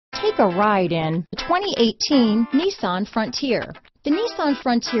Take a ride in the 2018 Nissan Frontier. The Nissan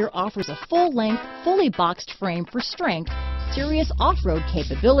Frontier offers a full-length, fully boxed frame for strength, serious off-road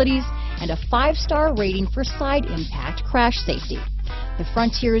capabilities, and a 5-star rating for side impact crash safety. The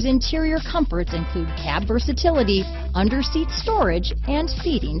Frontier's interior comforts include cab versatility, under-seat storage, and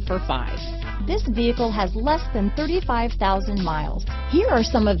seating for 5. This vehicle has less than 35,000 miles. Here are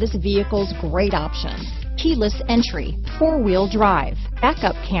some of this vehicle's great options: keyless entry, 4-wheel drive,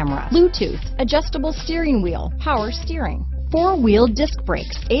 backup camera, Bluetooth, adjustable steering wheel, power steering, 4-wheel disc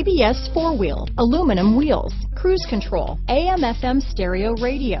brakes, ABS 4-wheel, aluminum wheels, cruise control, AM/FM stereo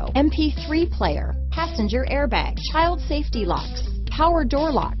radio, MP3 player, passenger airbag, child safety locks, power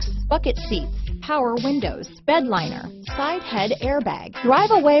door locks, bucket seats, power windows, bed liner, side head airbag.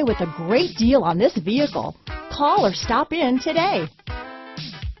 Drive away with a great deal on this vehicle. Call or stop in today.